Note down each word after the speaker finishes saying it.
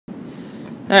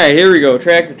Alright, here we go.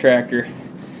 Tractor.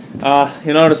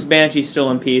 You'll notice the banshee's still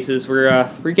in pieces.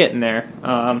 We're getting there.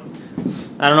 I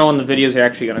don't know when the videos are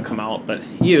actually going to come out, but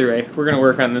either way, we're going to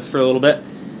work on this for a little bit.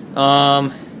 I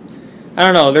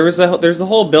don't know. There's the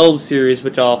whole build series,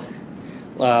 which I'll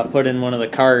put in one of the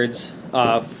cards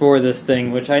for this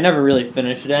thing, which I never really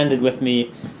finished. It ended with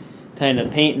me kind of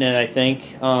painting it, I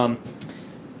think.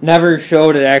 Never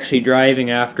showed it actually driving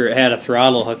after it had a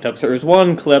throttle hooked up. So there's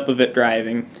one clip of it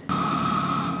driving.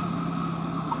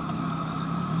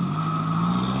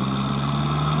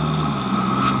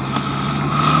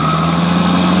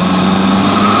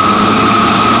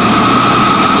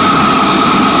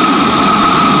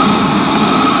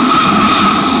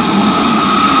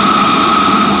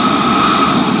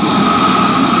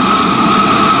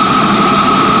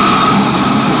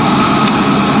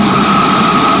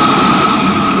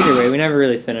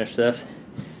 Finished this.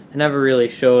 I never really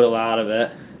showed a lot of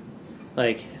it,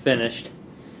 like, finished.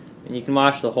 And you can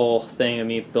watch the whole thing of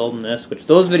me building this, which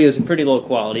those videos are pretty low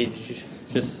quality,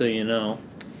 just so you know.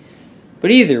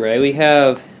 But either way, we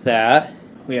have that.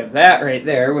 We have that right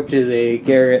there, which is a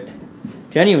Garrett,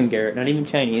 genuine Garrett, not even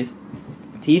Chinese,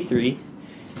 T3,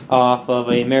 off of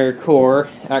a Mercor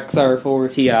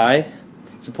XR4 Ti.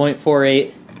 It's a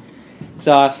 .48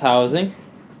 exhaust housing.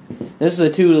 This is a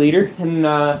 2-liter,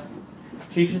 and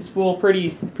she should spool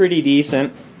pretty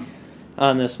decent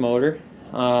on this motor.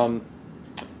 So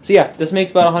yeah, this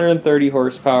makes about 130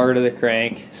 horsepower to the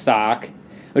crank stock,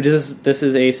 which is this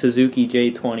is a Suzuki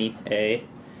J20A.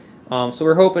 So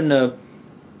we're hoping to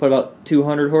put about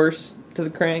 200 horse to the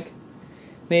crank.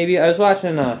 Maybe I was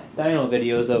watching dyno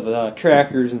videos of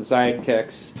trackers and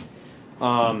sidekicks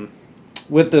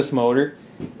with this motor,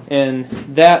 and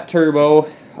that turbo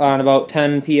on about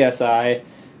 10 psi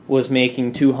was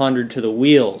making 200 to the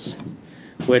wheels,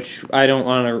 which I don't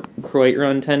want to quite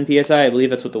run 10 psi. I believe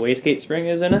that's what the wastegate spring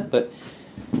is in it, but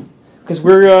because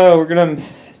we're gonna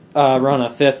run a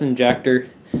 5th injector.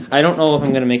 I don't know if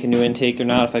I'm gonna make a new intake or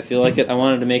not. If I feel like it, I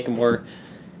wanted to make a more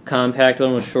compact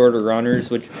one with shorter runners,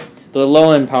 which the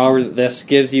low end power that this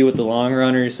gives you with the long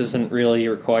runners isn't really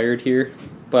required here.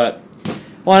 But I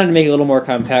wanted to make it a little more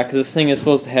compact because this thing is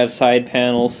supposed to have side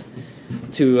panels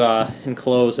to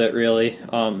enclose it, really.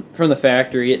 From the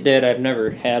factory it did. I've never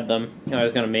had them. I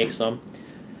was going to make some.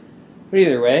 But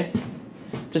either way,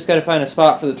 just got to find a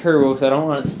spot for the turbo because I don't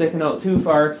want it sticking out too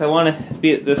far, because I want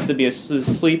this to be as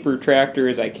sleeper tractor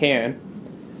as I can.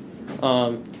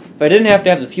 If I didn't have to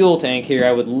have the fuel tank here,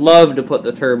 I would love to put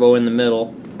the turbo in the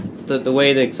middle. The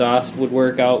way the exhaust would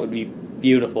work out would be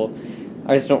beautiful.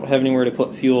 I just don't have anywhere to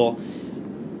put fuel.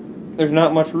 There's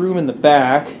not much room in the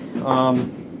back.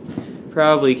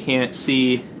 Probably can't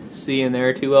see in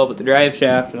there too well, but the drive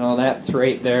shaft and all that's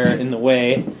right there in the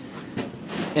way,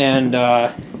 and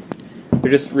there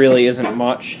just really isn't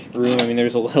much room. I mean,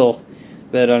 there's a little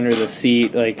bit under the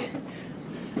seat, like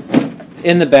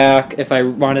in the back. If I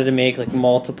wanted to make like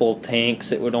multiple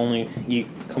tanks, it would only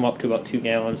come up to about 2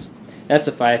 gallons. That's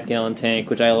a 5-gallon tank,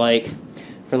 which I like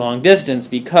for long distance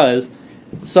because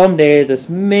someday this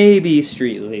may be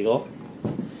street legal.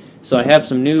 So I have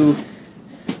some new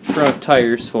front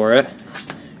tires for it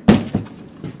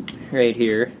right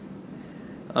here.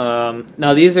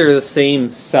 Now these are the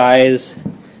same size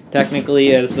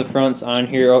technically as the fronts on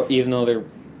here, even though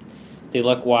they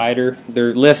look wider.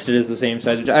 They're listed as the same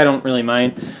size, which I don't really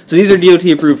mind. So these are DOT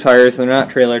approved tires. They're not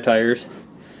trailer tires.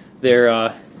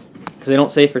 They're because they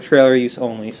don't say for trailer use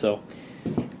only, so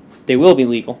they will be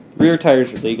legal. Rear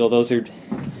tires are legal. Those are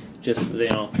just, you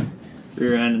know,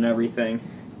 rear end and everything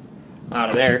out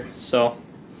of there. So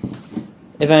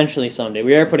eventually, someday.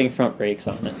 We are putting front brakes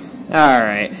on it.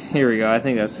 Alright, here we go. I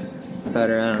think that's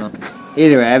better. I don't know.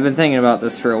 Either way, I've been thinking about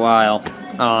this for a while.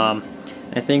 I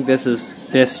think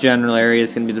this general area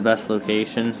is going to be the best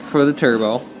location for the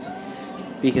turbo,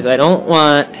 because I don't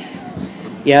want...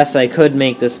 Yes, I could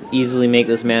easily make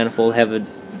this manifold have a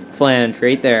flange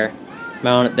right there,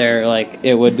 mount it there like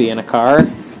it would be in a car.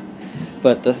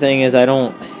 But the thing is, I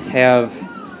want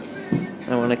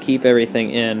to keep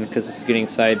everything in because it's getting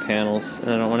side panels,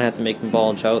 and I don't want to have to make them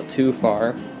bulge out too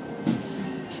far.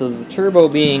 So the turbo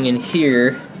being in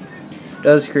here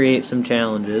does create some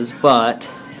challenges, but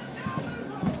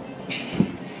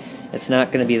it's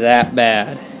not going to be that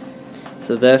bad.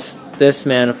 So this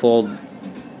manifold,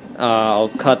 I'll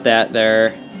cut that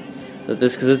there.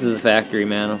 Because this is a factory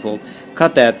manifold.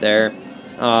 Cut that there,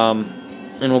 and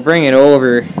we'll bring it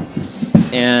over.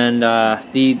 And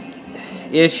the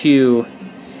issue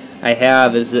I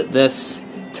have is that this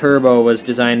turbo was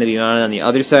designed to be mounted on the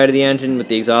other side of the engine with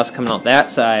the exhaust coming out that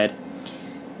side,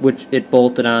 which it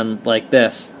bolted on like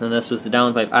this, and this was the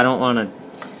downpipe. I don't want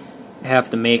to have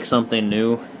to make something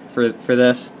new for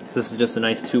this. This is just a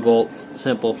nice 2-bolt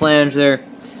simple flange there.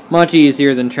 Much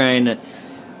easier than trying to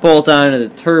bolt onto the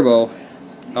turbo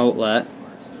outlet.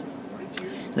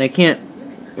 And I can't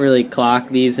really clock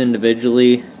these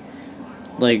individually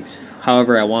like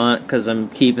however I want because I'm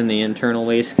keeping the internal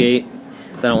wastegate.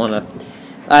 So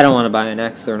I don't want to buy an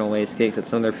external wastegate because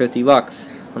it's another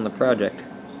 $50 on the project.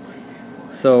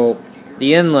 So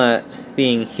the inlet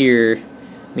being here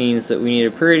means that we need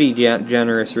a pretty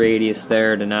generous radius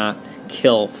there to not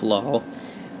kill flow,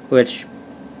 which,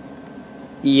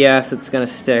 yes, it's going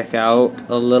to stick out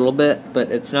a little bit, but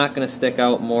it's not going to stick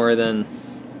out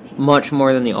much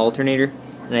more than the alternator.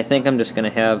 And I think I'm just going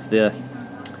to have the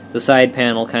side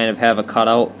panel kind of have a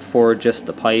cutout for just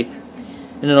the pipe,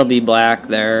 and it'll be black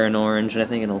there and orange, and I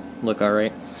think it'll look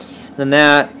alright. Then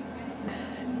that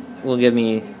will give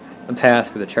me a path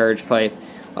for the charge pipe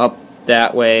up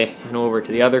that way and over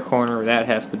to the other corner where that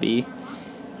has to be.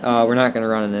 We're not going to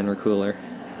run an intercooler.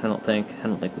 I don't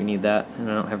think we need that, and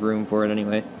I don't have room for it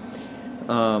anyway.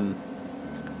 And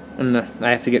I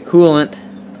have to get coolant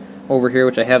over here,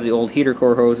 which I have the old heater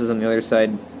core hoses on the other side,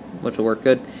 which will work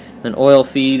good. Then oil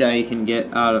feed I can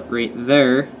get out right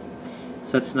there,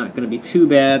 so that's not going to be too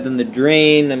bad. Then the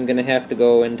drain, I'm going to have to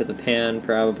go into the pan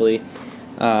probably,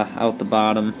 out the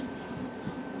bottom,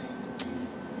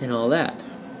 and all that.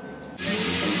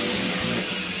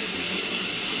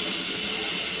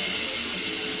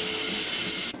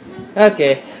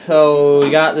 Okay, so we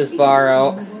got this bar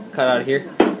cut out of here.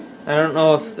 I don't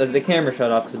know if the camera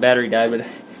shut off because the battery died, but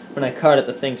when I cut it,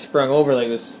 the thing sprung over like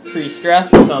it was pretty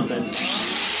stressed or something.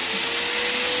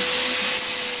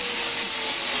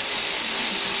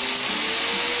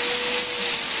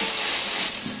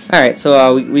 Alright,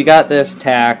 so we got this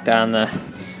tacked on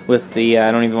with the,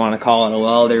 I don't even want to call it a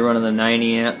welder, one of the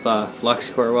 90 amp flux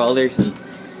core welders,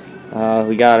 and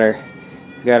we got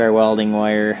our welding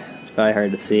wire. It's probably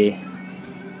hard to see.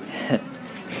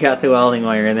 Got the welding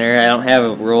wire in there. I don't have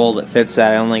a roll that fits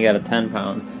that. I only got a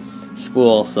 10-pound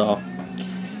spool, so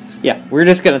yeah, we're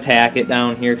just gonna tack it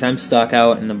down here because I'm stuck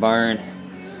out in the barn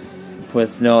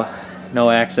with no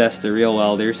access to real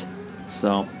welders.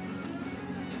 So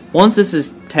once this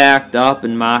is tacked up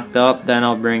and mocked up, then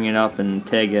I'll bring it up and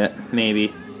TIG it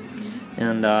maybe.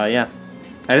 And yeah,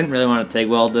 I didn't really want to TIG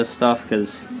weld this stuff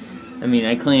because I mean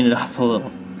I cleaned it up a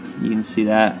little. You can see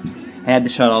that. I had to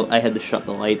shut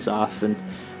the lights off, and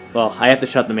well, I have to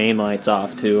shut the main lights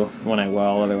off too when I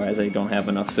weld, otherwise I don't have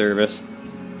enough service.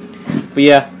 But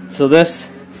yeah, so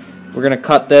we're gonna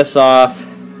cut this off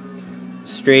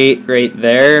straight right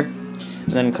there, and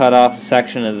then cut off a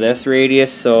section of this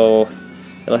radius so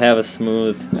it'll have a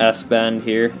smooth S-bend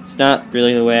here. It's not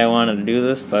really the way I wanted to do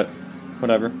this, but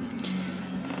whatever.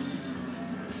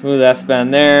 Smooth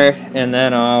S-bend there, and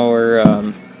then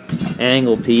our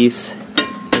angle piece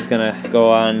is gonna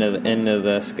go on to the end of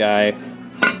this guy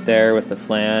there with the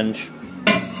flange,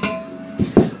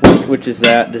 which is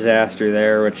that disaster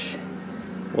there, which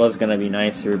was gonna be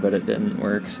nicer, but it didn't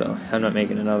work, so I'm not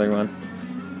making another one.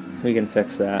 We can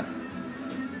fix that.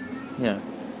 Yeah.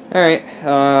 Alright,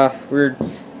 we're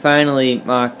finally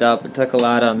mocked up. It took a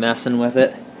lot of messing with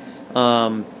it.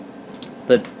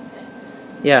 But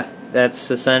yeah,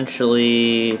 that's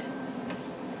essentially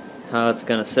how it's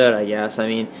gonna sit, I guess. I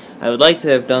mean, I would like to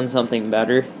have done something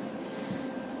better,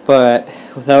 but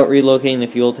without relocating the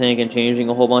fuel tank and changing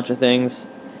a whole bunch of things,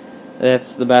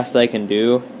 that's the best I can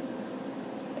do.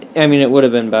 I mean, it would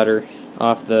have been better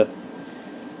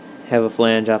have a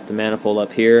flange off the manifold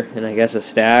up here, and I guess a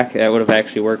stack. That would have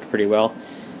actually worked pretty well.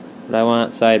 But I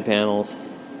want side panels,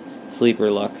 sleeper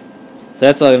look. So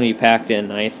that's all going to be packed in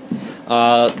nice.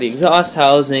 The exhaust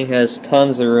housing has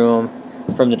tons of room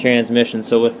from the transmission,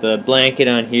 so with the blanket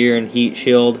on here and heat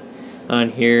shield on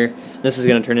here, this is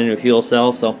going to turn into a fuel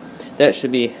cell, so that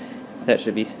should be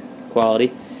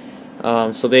quality.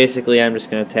 So basically I'm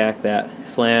just going to tack that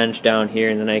flange down here,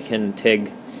 and then I can TIG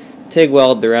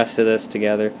weld the rest of this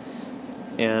together.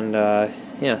 And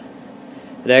yeah,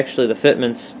 the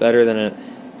fitment's better than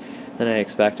I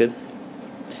expected.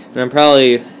 And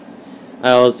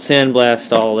I'll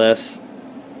sandblast all this,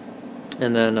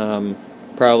 and then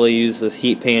probably use this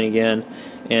heat paint again,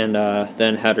 and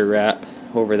then header wrap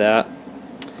over that.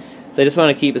 So I just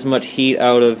want to keep as much heat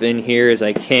out of in here as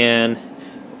I can,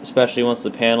 especially once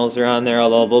the panels are on there,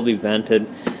 although they'll be vented.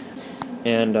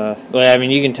 And well, I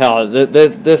mean, you can tell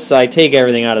this I take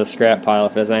everything out of the scrap pile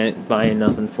because I ain't buying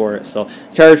nothing for it. So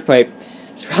charge pipe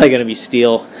is probably going to be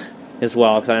steel as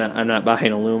well, because I'm not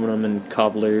buying aluminum and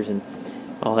couplers and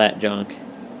all that junk.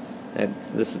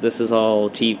 This is all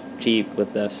cheap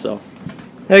with this. So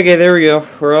okay, there we go.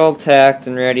 We're all tacked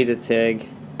and ready to TIG.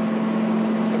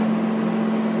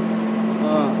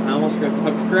 Oh, I almost ripped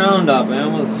the ground up. I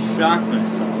almost shocked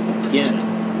myself again.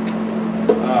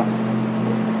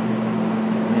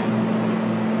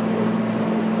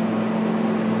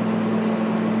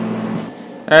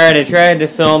 Alright, I tried to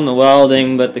film the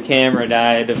welding, but the camera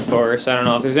died, of course. I don't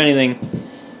know if there's anything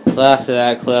left of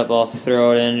that clip. I'll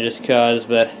throw it in just cause,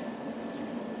 but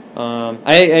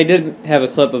I did have a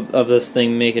clip of this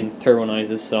thing making turbo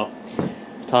noises, so I'll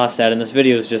toss that in. This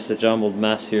video is just a jumbled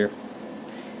mess here.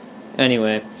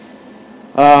 Anyway,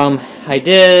 I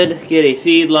did get a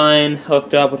feed line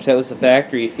hooked up, which that was the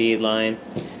factory feed line,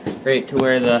 right to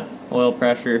where the oil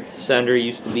pressure sender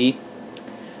used to be.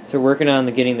 So we're working on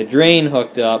getting the drain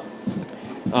hooked up.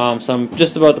 So I'm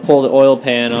just about to pull the oil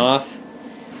pan off.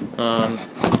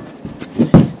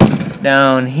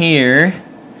 Down here,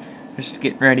 just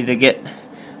getting ready to get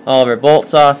all of our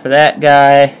bolts off for that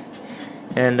guy,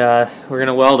 and we're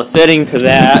gonna weld a fitting to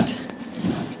that.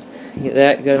 Get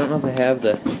that. I don't know if I have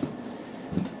the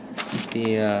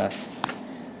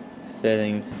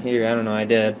fitting here. I don't know. I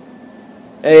did.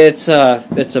 It's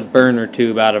a burner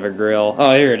tube out of a grill.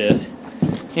 Oh, here it is.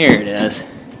 Here it is.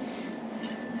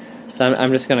 So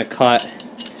I'm just gonna cut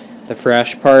the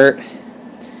fresh part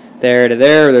there to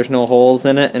there. There's no holes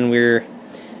in it, and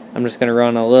I'm just gonna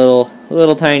run a little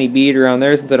tiny bead around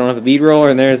there since I don't have a bead roller.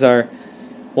 And there's our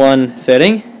one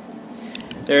fitting.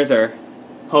 There's our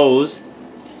hose,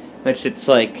 which it's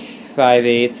like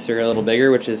 5/8 or a little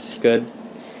bigger, which is good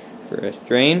for a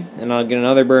drain. And I'll get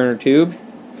another burner tube.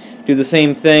 Do the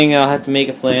same thing. I'll have to make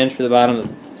a flange for the bottom of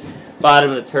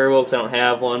the turbo because I don't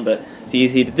have one, but it's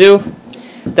easy to do.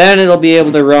 Then it'll be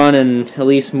able to run and at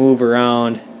least move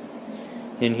around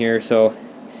in here. So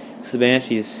the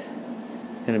Banshee's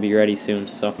gonna be ready soon.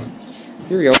 So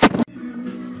here we go.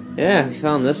 Yeah, we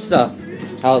found this stuff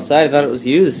outside. I thought it was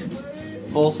used.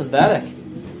 Full synthetic.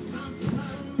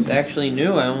 It's actually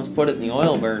new. I almost put it in the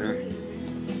oil burner.